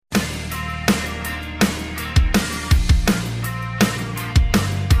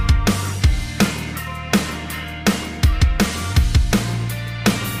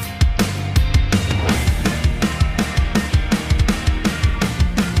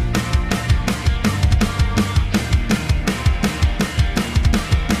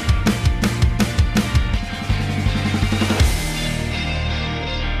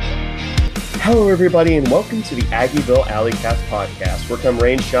everybody, and welcome to the Aggieville Alleycast podcast, where come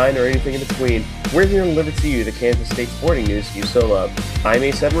rain, shine, or anything in between, we're here to deliver to you the Kansas State sporting news you so love. I'm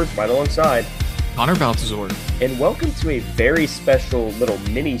Ace Edwards, right alongside Connor Baltazar, and welcome to a very special little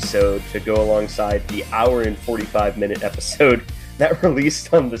mini-sode to go alongside the hour and 45-minute episode that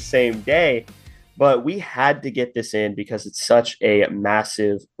released on the same day. But we had to get this in because it's such a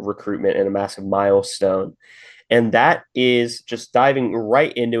massive recruitment and a massive milestone. And that is just diving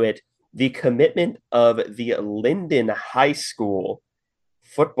right into it. The commitment of the Linden High School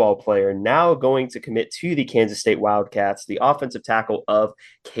football player now going to commit to the Kansas State Wildcats, the offensive tackle of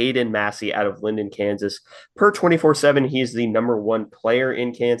Kaedin Massey out of Linden, Kansas. Per 24/7, he's the number one player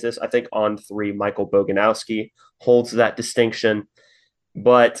in Kansas. I think on three, Michael Boganowski holds that distinction.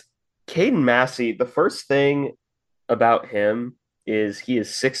 But Kaedin Massey, the first thing about him is he is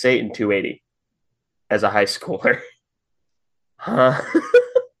 6'8" and 280 as a high schooler. Huh?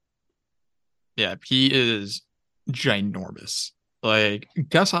 Yeah, he is ginormous. Like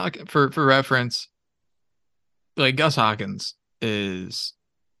Gus Hawkins, for reference, like Gus Hawkins is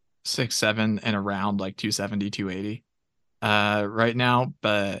 6'7" and around like 270, 280 right now,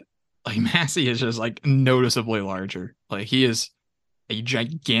 but like Massey is just like noticeably larger. Like he is a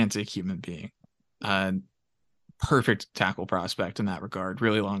gigantic human being. Perfect tackle prospect in that regard.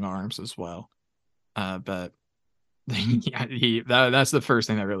 Really long arms as well. But yeah, that's the first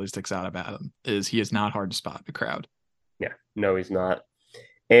thing that really sticks out about him is he is not hard to spot in the crowd. Yeah, no, he's not.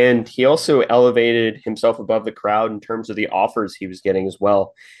 And he also elevated himself above the crowd in terms of the offers he was getting as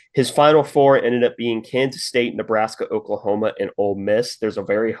well. His final four ended up being Kansas State, Nebraska, Oklahoma, and Ole Miss. There's a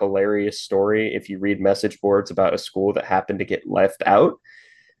very hilarious story if you read message boards about a school that happened to get left out.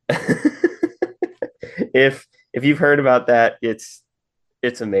 If you've heard about that, it's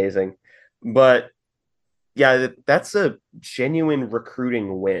amazing. But yeah, that's a genuine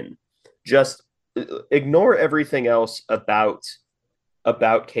recruiting win. Just ignore everything else about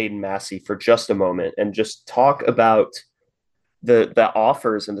Kaedin Massey for just a moment and just talk about the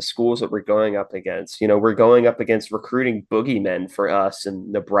offers and the schools that we're going up against. You know, we're going up against recruiting boogeymen for us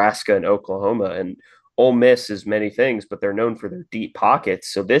in Nebraska and Oklahoma, and Ole Miss is many things, but they're known for their deep pockets.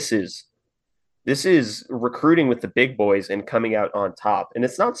 So this is recruiting with the big boys and coming out on top. And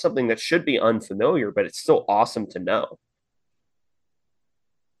it's not something that should be unfamiliar, but it's still awesome to know.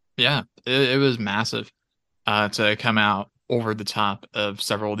 Yeah, it was massive to come out over the top of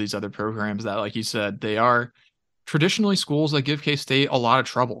several of these other programs that, like you said, they are traditionally schools that give K-State a lot of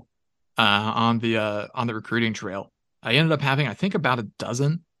trouble on the recruiting trail. I ended up having, I think, about a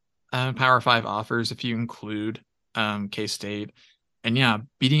dozen Power 5 offers if you include K-State. And yeah,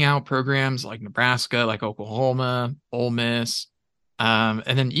 beating out programs like Nebraska, like Oklahoma, Ole Miss, and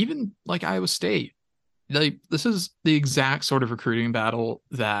then even like Iowa State. Like this is the exact sort of recruiting battle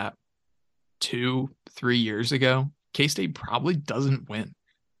that 2-3 years ago, K-State probably doesn't win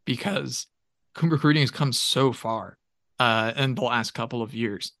because recruiting has come so far in the last couple of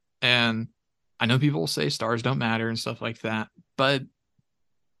years. And I know people will say stars don't matter and stuff like that, but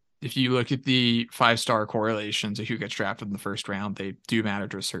if you look at the 5-star correlations of who gets drafted in the first round, they do matter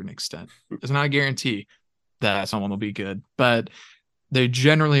to a certain extent. It's not a guarantee that someone will be good, but they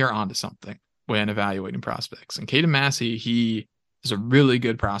generally are onto something when evaluating prospects. And Kaedin Massey, he is a really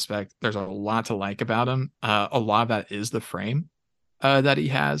good prospect. There's a lot to like about him. A lot of that is the frame that he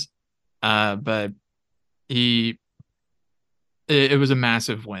has. But it was a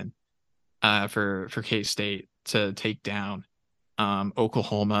massive win for K-State to take down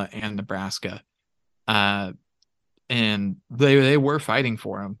Oklahoma and Nebraska. And they were fighting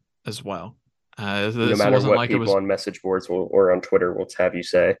for him as well. No matter what like people on message boards or on Twitter will have you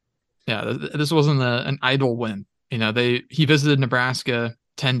say. Yeah, this wasn't an idle win. You know, he visited Nebraska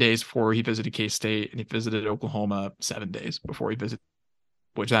 10 days before he visited K-State, and he visited Oklahoma 7 days before he visited,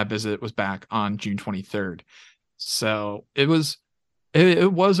 which that visit was back on June 23rd. So it was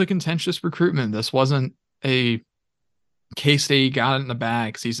a contentious recruitment. This wasn't a K-State got it in the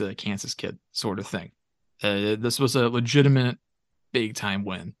bag because he's a Kansas kid sort of thing. This was a legitimate big-time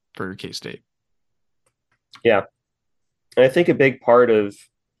win for K-State. Yeah. And I think a big part of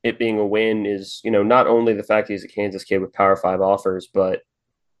it being a win is, you know, not only the fact he's a Kansas kid with Power 5 offers, but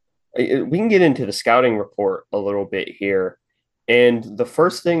we can get into the scouting report a little bit here. And the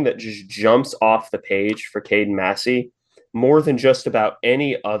first thing that just jumps off the page for Kaedin Massey, more than just about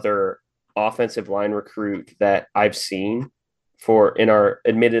any other offensive line recruit that I've seen in our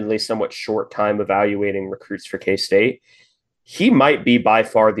admittedly somewhat short time evaluating recruits for K-State, he might be by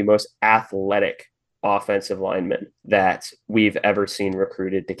far the most athletic offensive lineman that we've ever seen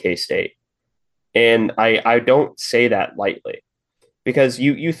recruited to K-State. And I don't say that lightly. because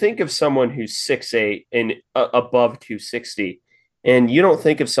you think of someone who's 6'8" and above 260, and you don't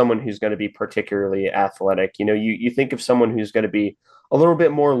think of someone who's going to be particularly athletic. You think of someone who's going to be a little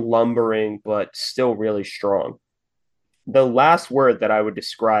bit more lumbering, but still really strong. The last word that I would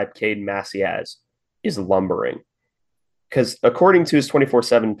describe Caden Massey as is lumbering. Because according to his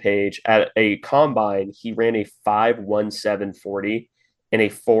 24/7 page, at a combine, he ran a 5.1740 and a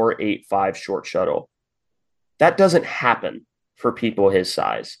 4.85 short shuttle. That doesn't happen for people his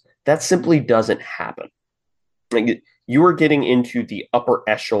size. That simply doesn't happen. Like, you are getting into the upper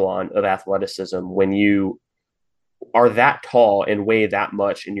echelon of athleticism when you are that tall and weigh that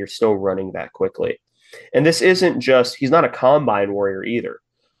much and you're still running that quickly. And this isn't just, he's not a combine warrior either.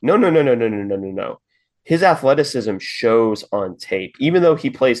 No, no, no, no, no, no, no, no, no. His athleticism shows on tape. Even though he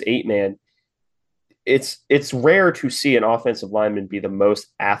plays eight man, it's rare to see an offensive lineman be the most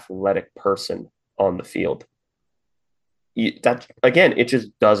athletic person on the field. That again, it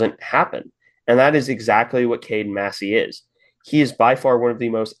just doesn't happen. And that is exactly what Caden Massey is. He is by far one of the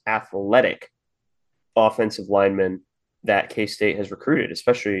most athletic offensive linemen that K State has recruited,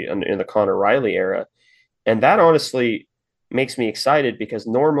 especially in the Connor Riley era. And that honestly makes me excited because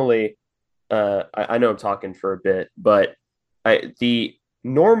normally, I know I'm talking for a bit, but the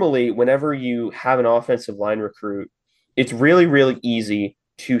normally whenever you have an offensive line recruit, it's really, really easy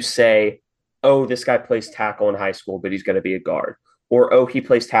to say, oh, this guy plays tackle in high school, but he's going to be a guard. Or, oh, he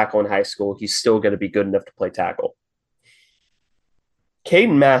plays tackle in high school. He's still going to be good enough to play tackle.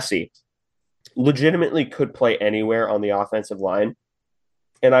 Caden Massey legitimately could play anywhere on the offensive line.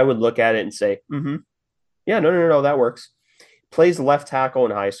 And I would look at it and say, yeah, no, no, no, no, that works. Plays left tackle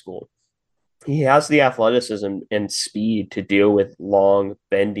in high school. He has the athleticism and speed to deal with long,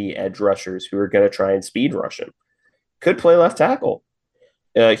 bendy edge rushers who are going to try and speed rush him. Could play left tackle.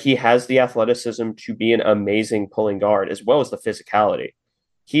 He has the athleticism to be an amazing pulling guard as well as the physicality.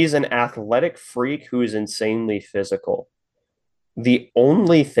 He's an athletic freak who is insanely physical. The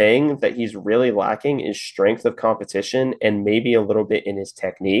only thing that he's really lacking is strength of competition and maybe a little bit in his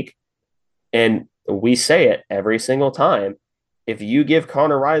technique. And we say it every single time. If you give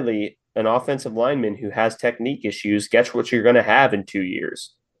Connor Riley an offensive lineman who has technique issues, guess what you're going to have in 2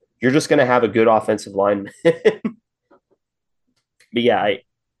 years? You're just going to have a good offensive lineman. But yeah,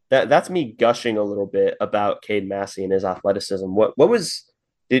 that's me gushing a little bit about Cade Massey and his athleticism. What was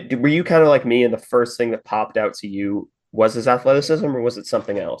were you kind of like me and the first thing that popped out to you was his athleticism or was it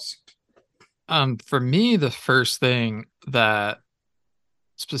something else? For me, the first thing that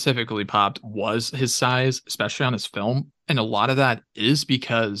specifically popped was his size, especially on his film. And a lot of that is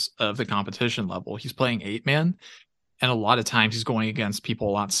because of the competition level. He's playing eight man, and a lot of times he's going against people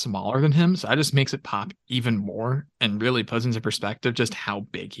a lot smaller than him. So that just makes it pop even more and really puts into perspective just how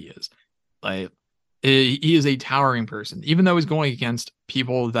big he is. Like, he is a towering person, even though he's going against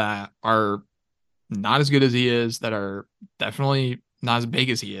people that are not as good as he is, that are definitely not as big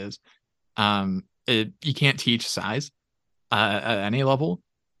as he is. You can't teach size at any level.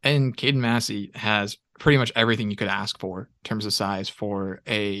 And Caden Massey has pretty much everything you could ask for in terms of size for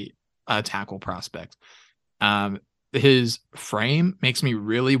a tackle prospect. His frame makes me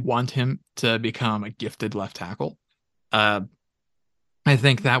really want him to become a gifted left tackle. I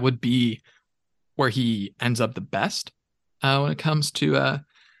think that would be where he ends up the best when it comes to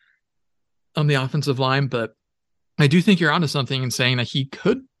on the offensive line. But I do think you're onto something in saying that he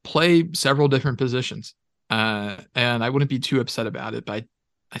could play several different positions. And I wouldn't be too upset about it, but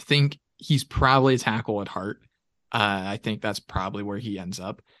I think he's probably a tackle at heart. I think that's probably where he ends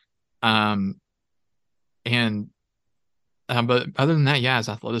up. But other than that, yeah, his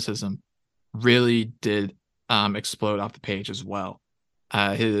athleticism really did explode off the page as well.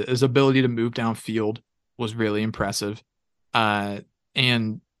 His ability to move downfield was really impressive.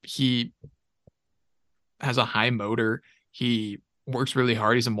 And he has a high motor. He works really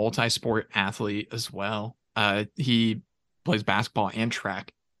hard. He's a multi-sport athlete as well. He plays basketball and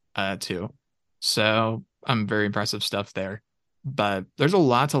track too. So very impressive stuff there. But there's a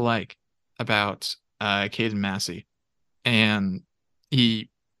lot to like about Caden Massey. And he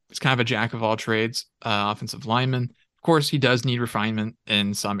is kind of a jack of all trades, offensive lineman. Of course, he does need refinement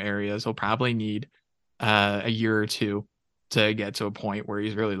in some areas. He'll probably need a year or two to get to a point where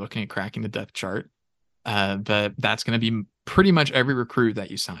he's really looking at cracking the depth chart. But that's going to be pretty much every recruit that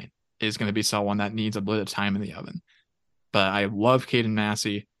you sign is going to be someone that needs a bit of time in the oven. But I love Caden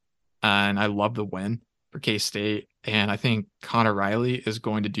Massey, and I love the win for K-State. And I think Connor Riley is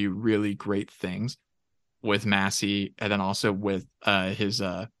going to do really great things with Massey, and then also with his,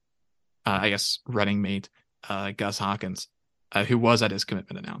 I guess, running mate, Gus Hawkins, who was at his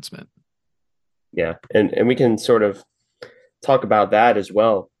commitment announcement. Yeah, and we can sort of talk about that as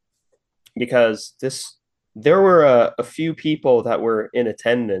well because there were a few people that were in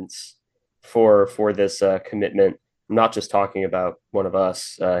attendance for this commitment. I'm not just talking about one of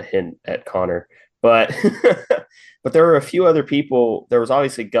us, hint at Connor, but but there were a few other people. There was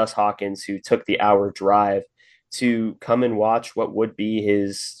obviously Gus Hawkins who took the hour drive to come and watch what would be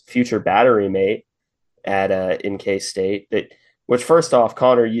his future battery mate at in K State. That which first off,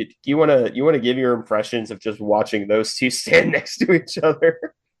 Connor, you want to give your impressions of just watching those two stand next to each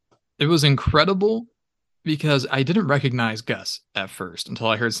other? It was incredible because I didn't recognize Gus at first until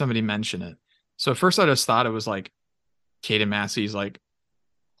I heard somebody mention it. So at first I just thought it was like Kaedin Massey's like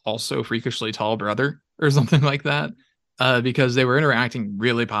also freakishly tall brother or something like that. Because they were interacting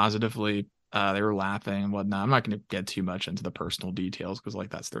really positively. They were laughing and whatnot. I'm not going to get too much into the personal details because like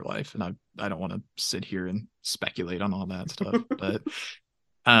that's their life, and I don't want to sit here and speculate on all that stuff. But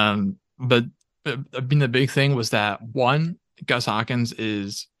I mean the big thing was that one, Gus Hawkins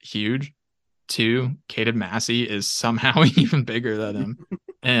is huge. Two, Kaden Massey is somehow even bigger than him,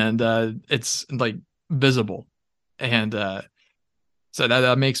 and it's like visible, and so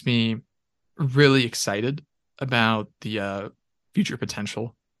that makes me really excited about the future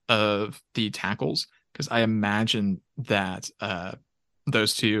potential of the tackles because I imagine that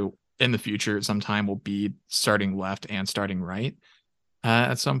those two in the future sometime will be starting left and starting right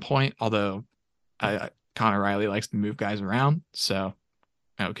at some point. Although Connor Riley likes to move guys around, so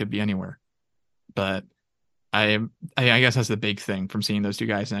it could be anywhere. But I guess that's the big thing from seeing those two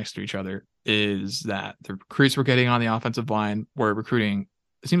guys next to each other is that the recruits we're getting on the offensive line were recruiting.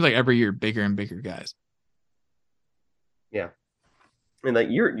 It seems like every year bigger and bigger guys. Yeah. And like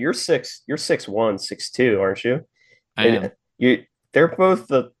you're 6'1", 6'2", aren't you? I And am. they're both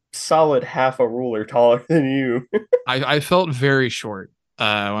the solid half a ruler taller than you. I felt very short when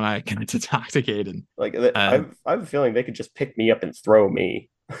I got to talk to Kaden. Like Uh, I have a feeling they could just pick me up and throw me.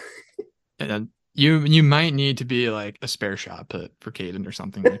 and you might need to be like a spare shot put for Kaden or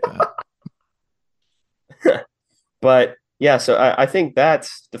something like that. But yeah, so I think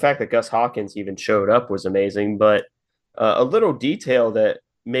that's the fact that Gus Hawkins even showed up was amazing. But a little detail that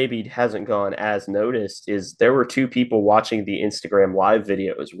maybe hasn't gone as noticed is there were two people watching the Instagram live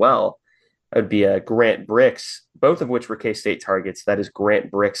video as well. It would be Grant Bricks, both of which were K State targets. That is Grant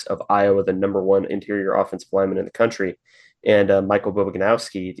Bricks of Iowa, the number one interior offensive lineman in the country, and Michael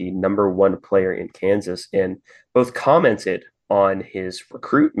Boganowski, the number one player in Kansas. And both commented on his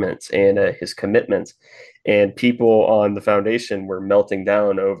recruitments and his commitments. And people on the foundation were melting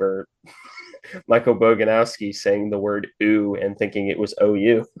down over Michael Boganowski saying the word ooh and thinking it was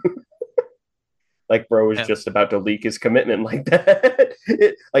OU. Like bro was Yeah, just about to leak his commitment like that.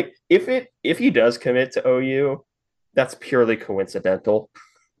 Like if he does commit to OU, that's purely coincidental.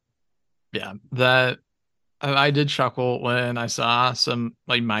 yeah. That I did chuckle when I saw some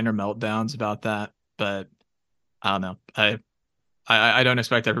like minor meltdowns about that, but I don't know. I don't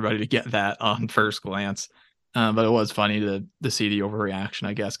expect everybody to get that on first glance. But it was funny to see the overreaction,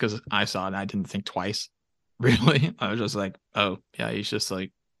 I guess, because I saw it and I didn't think twice. Really, I was just like, oh yeah, he's just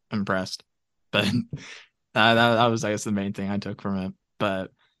like impressed. But that was, I guess, the main thing I took from it.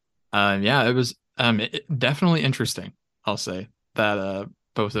 But yeah, it was definitely interesting. I'll say that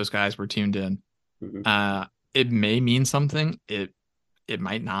both those guys were tuned in. Mm-hmm. It may mean something. It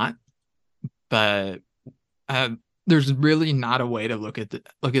might not, but uh, there's really not a way to look at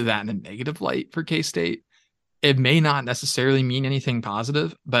that in a negative light for K State. It may not necessarily mean anything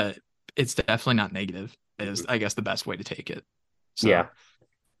positive, but it's definitely not negative. Is I guess the best way to take it. So Yeah.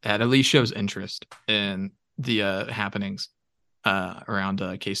 that at least shows interest in the happenings around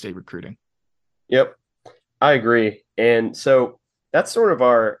K State recruiting. Yep. I agree. And so that's sort of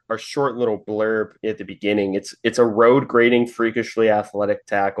our short little blurb at the beginning. It's a road grading, freakishly athletic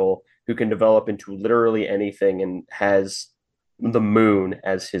tackle who can develop into literally anything and has the moon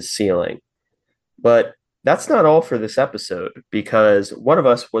as his ceiling. But that's not all for this episode because one of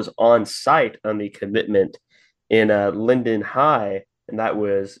us was on site on the commitment in Linden High, and that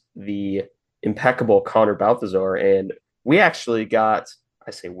was the impeccable Connor Balthazar. And we actually got,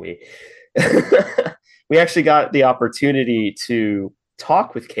 I say we, we actually got the opportunity to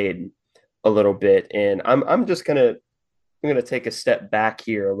talk with Kaedin a little bit. And I'm gonna take a step back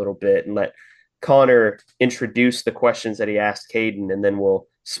here a little bit and let Connor introduce the questions that he asked Kaedin, and then we'll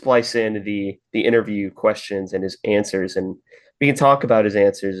splice in the interview questions and his answers, and we can talk about his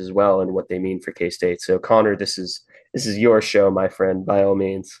answers as well and what they mean for K State. So, Connor, this is your show, my friend. By all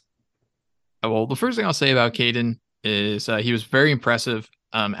means. Well, the first thing I'll say about Kaden is he was very impressive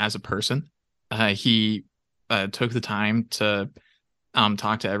as a person. He took the time to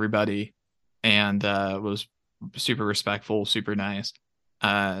talk to everybody and was super respectful, super nice.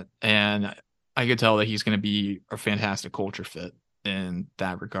 And I could tell that he's going to be a fantastic culture fit in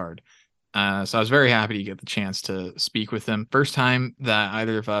that regard. So I was very happy to get the chance to speak with him. First time that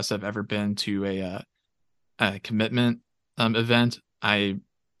either of us have ever been to a commitment event. I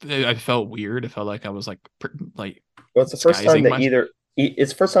felt weird. It felt like I was like Well, it's the first time disguising that my.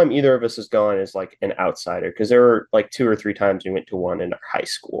 it's the first time either of us has gone as like an outsider because there were like two or three times we went to one in our high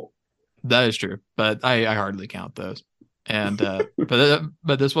school. That is true, but I hardly count those. And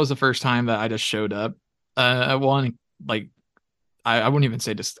but this was the first time that I just showed up at one. Like I wouldn't even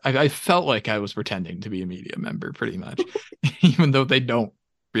say just I felt like I was pretending to be a media member pretty much, even though they don't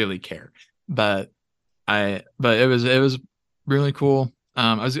really care. But but it was really cool.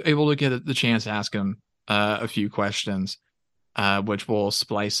 I was able to get the chance to ask him a few questions, which we'll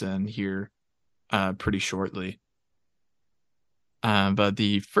splice in here pretty shortly. But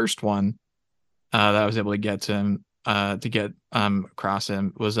the first one that I was able to get to him to get across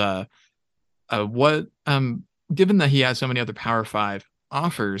him was what given that he had so many other Power Five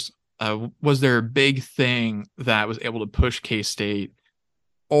offers, was there a big thing that was able to push K State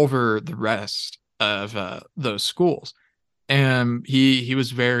over the rest of those schools? And he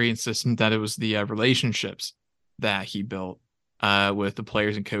was very insistent that it was the relationships that he built with the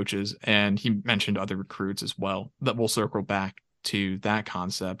players and coaches, and he mentioned other recruits as well. That we'll circle back to that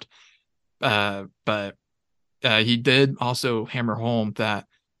concept. But he did also hammer home that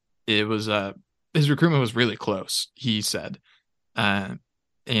it was his recruitment was really close. He said, uh,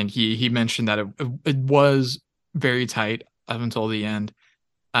 and he mentioned that it was very tight up until the end.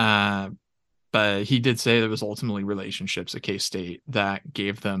 Uh, but he did say there was ultimately relationships at K State that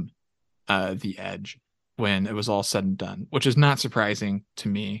gave them the edge when it was all said and done, which is not surprising to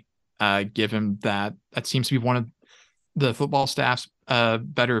me, given that that seems to be one of the football staff's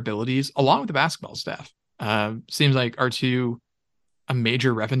better abilities, along with the basketball staff. Seems like our two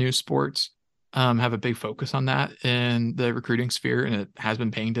major revenue sports have a big focus on that in the recruiting sphere, and it has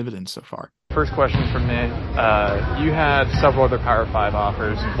been paying dividends so far. First question from me. You had several other Power 5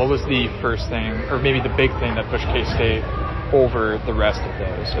 offers. What was the first thing, or maybe the big thing that pushed K-State over the rest of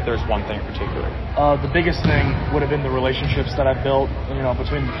those, if there's one thing in particular? The biggest thing would have been the relationships that I built,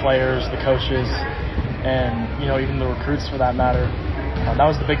 between the players, the coaches, and, even the recruits for that matter. That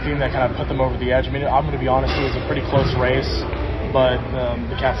was the big thing that kind of put them over the edge. I mean, I'm going to be honest, it was a pretty close race, but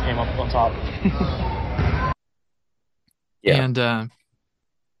the Cats came up on top. Yeah.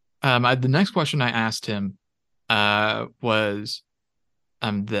 And the next question I asked him was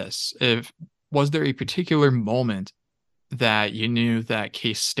this: was there a particular moment that you knew that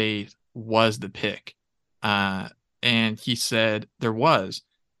K-State was the pick? And he said there was.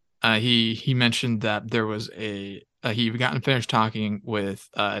 He mentioned that there was he'd gotten finished talking with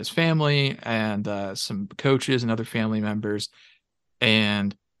his family and some coaches and other family members,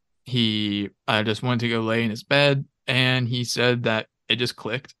 and he just wanted to go lay in his bed, and he said that it just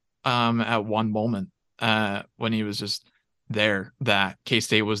clicked at one moment when he was just there that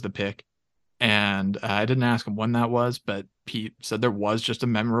K-State was the pick. And I didn't ask him when that was, but Pete said there was just a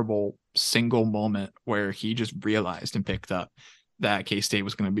memorable single moment where he just realized and picked up that K-State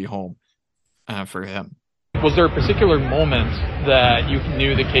was going to be home for him. Was there a particular moment that you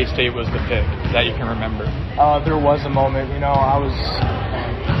knew that K-State was the pick that you can remember? There was a moment. I was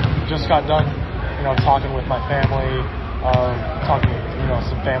just got done, talking with my family, talking with,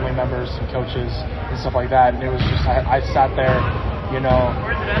 some family members, some coaches, and stuff like that. And it was just, I sat there,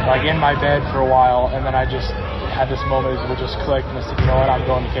 like in my bed for a while, and then I just had this moment where it just clicked, and I said, you know what, I'm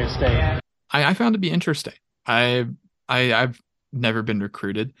going to K-State. I found it to be interesting. I've never been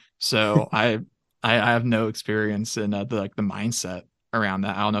recruited, so I have no experience in the mindset around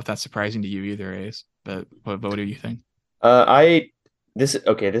that. I don't know if that's surprising to you either, Ace, but what do you think? This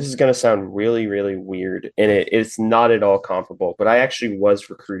is going to sound really, really weird, and it's not at all comparable, but I actually was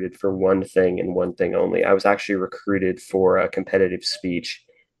recruited for one thing and one thing only. I was actually recruited for a competitive speech,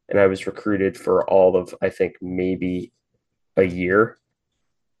 and I was recruited for all of, I think, maybe a year.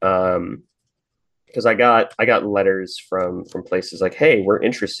 Because I got letters from places like, hey, we're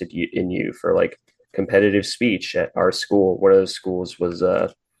interested in you for like competitive speech at our school. One of those schools was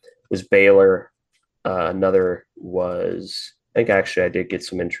Baylor. Another was, I think actually I did get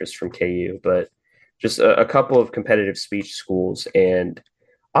some interest from KU, but just a couple of competitive speech schools. And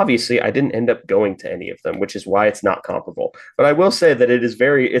obviously I didn't end up going to any of them, which is why it's not comparable. But I will say that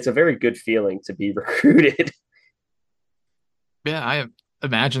it's a very good feeling to be recruited. Yeah, I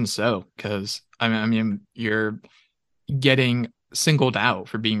imagine so, because I mean, you're getting singled out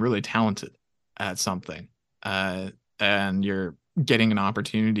for being really talented at something, and you're getting an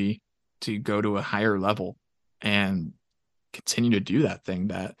opportunity to go to a higher level and continue to do that thing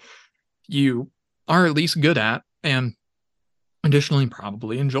that you are at least good at and additionally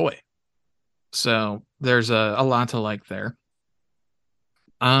probably enjoy. So there's a lot to like there.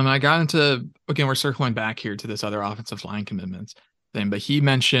 I got into, again, we're circling back here to this other offensive line commitments thing, but he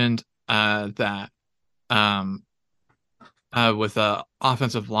mentioned that with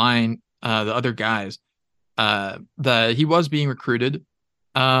offensive line, the other guys, that he was being recruited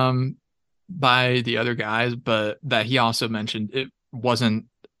by the other guys, but that he also mentioned it wasn't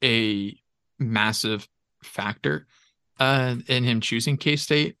a massive factor in him choosing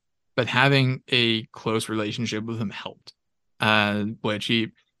K-State, but having a close relationship with him helped. Which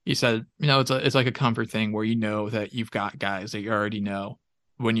he said, it's like a comfort thing where you know that you've got guys that you already know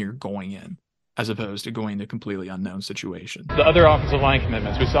when you're going in, as opposed to going to completely unknown situation. The other offensive line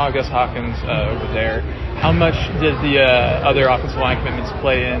commitments, we saw Gus Hawkins over there. How much did the other offensive line commitments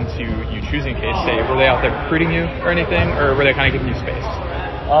play into you choosing K-State? Were they out there recruiting you or anything, or were they kind of giving you space?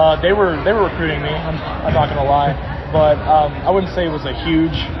 They were recruiting me. I'm not gonna lie, but I wouldn't say it was a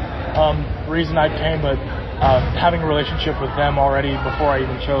huge reason I came, but having a relationship with them already before I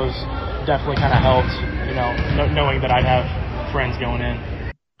even chose definitely kind of helped. Knowing that I'd have friends going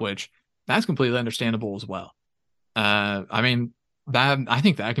in. Which that's completely understandable as well. I mean, I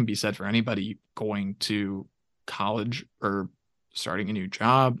think that can be said for anybody going to college or starting a new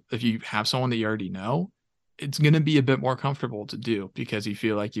job. If you have someone that you already know, it's going to be a bit more comfortable to do because you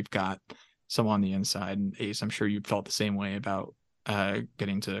feel like you've got someone on the inside. And Ace, I'm sure you felt the same way about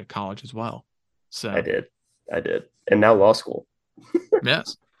getting to college as well. So I did. And now law school.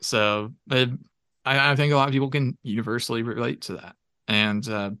 Yes. So I think a lot of people can universally relate to that. And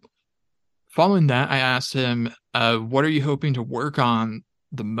following that, I asked him, what are you hoping to work on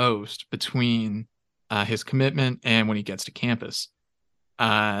the most between his commitment and when he gets to campus?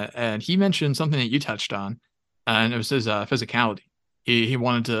 And he mentioned something that you touched on, and it was his physicality. He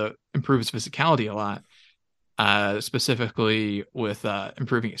wanted to improve his physicality a lot, specifically with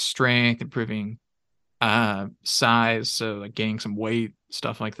improving his strength, improving size, so like gaining some weight,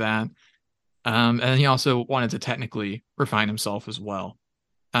 stuff like that. And he also wanted to technically refine himself as well.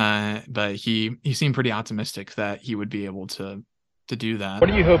 But he seemed pretty optimistic that he would be able to do that. What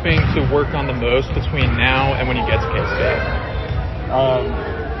are you hoping to work on the most between now and when you get to K-State?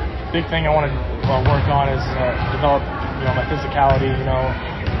 Big thing I want to work on is develop, my physicality,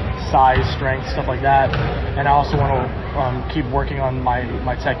 size, strength, stuff like that. And I also want to keep working on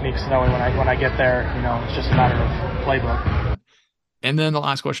my techniques so that way when I get there, it's just a matter of playbook. And then the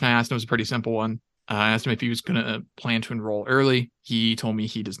last question I asked him was a pretty simple one. I asked him if he was going to plan to enroll early. He told me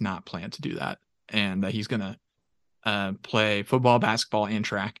he does not plan to do that, and that he's going to play football, basketball, and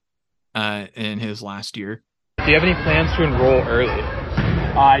track in his last year. Do you have any plans to enroll early?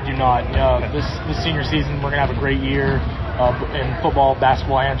 I do not. This senior season, we're going to have a great year in football,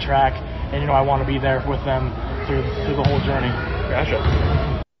 basketball, and track, and I want to be there with them through the whole journey.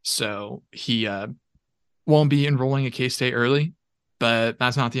 Gotcha. So he won't be enrolling at K-State early, but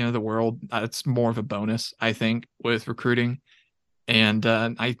that's not the end of the world. It's more of a bonus, I think, with recruiting. And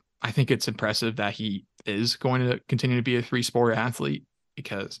I think it's impressive that he is going to continue to be a three-sport athlete,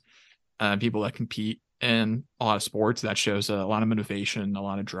 because people that compete in a lot of sports, that shows a lot of motivation, a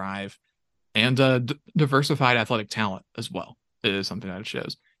lot of drive, and diversified athletic talent as well. It is something that it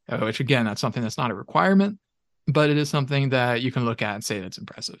shows, which again, that's something that's not a requirement, but it is something that you can look at and say that's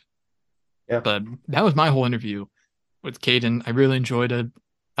impressive. Yeah. But that was my whole interview with Kaedin. I really enjoyed it.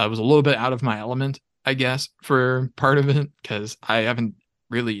 I was a little bit out of my element, I guess, for part of it, because I haven't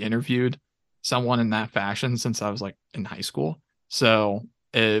really interviewed someone in that fashion since I was like in high school. So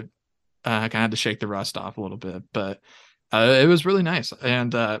it I kind of had to shake the rust off a little bit, but it was really nice.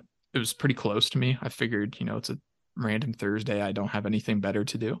 And it was pretty close to me. I figured, it's a random Thursday. I don't have anything better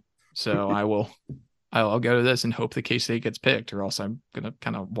to do. So I'll go to this and hope the K-State gets picked, or else I'm going to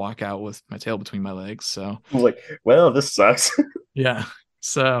kind of walk out with my tail between my legs. So I was like, well, this sucks. yeah.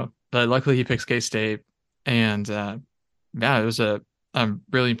 So, but luckily he picks K-State, and yeah, it was a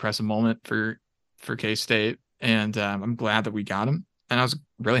really impressive moment for K-State, and I'm glad that we got him, and I was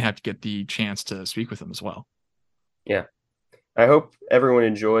really happy to get the chance to speak with him as well. Yeah. I hope everyone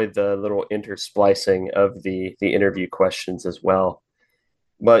enjoyed the little intersplicing of the interview questions as well.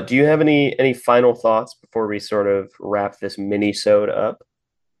 But do you have any final thoughts before we sort of wrap this mini-sode up?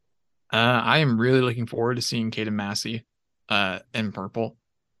 I am really looking forward to seeing Kaedin Massey in purple.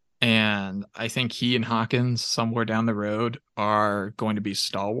 And I think he and Hawkins somewhere down the road are going to be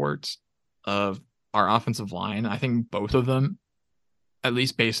stalwarts of our offensive line. I think both of them, at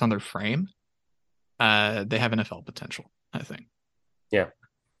least based on their frame, they have NFL potential, I think. Yeah,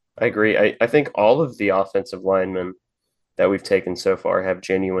 I agree. I think all of the offensive linemen that we've taken so far have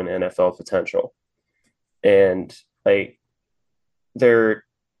genuine NFL potential. And like there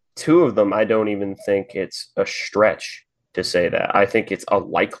two of them, I don't even think it's a stretch to say that. I think it's a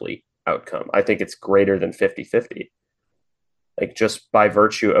likely outcome. I think it's greater than 50-50. Like just by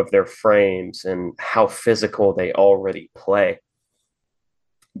virtue of their frames and how physical they already play.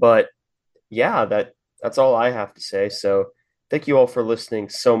 But yeah, that's all I have to say. So thank you all for listening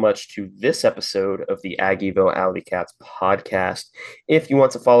so much to this episode of the Aggieville Alley Cats podcast. If you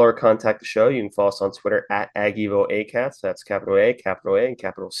want to follow or contact the show, you can follow us on Twitter at Aggieville ACats. That's capital A, and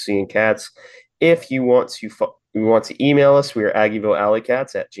capital C in cats. If you want to email us, we are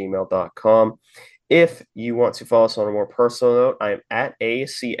AggieVilleAlleyCats@gmail.com. If you want to follow us on a more personal note, I am at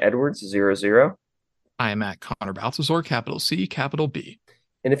AC Edwards00. I am at Connor Balthazar, capital C, capital B.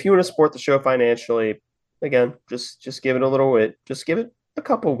 And if you want to support the show financially, again, just give it a little bit. Just give it a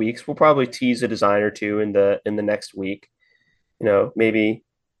couple weeks. We'll probably tease a design or two in the next week. You know, maybe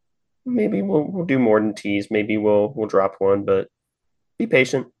we'll do more than tease. Maybe we'll drop one, but be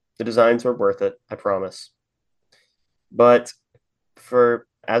patient. The designs are worth it, I promise. But for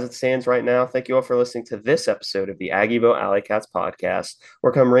as it stands right now, thank you all for listening to this episode of the Aggieville Alley Cats podcast.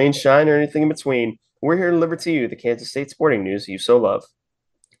 Or come rain, shine, or anything in between, we're here to deliver to you the Kansas State sporting news you so love.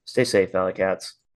 Stay safe, Alley Cats.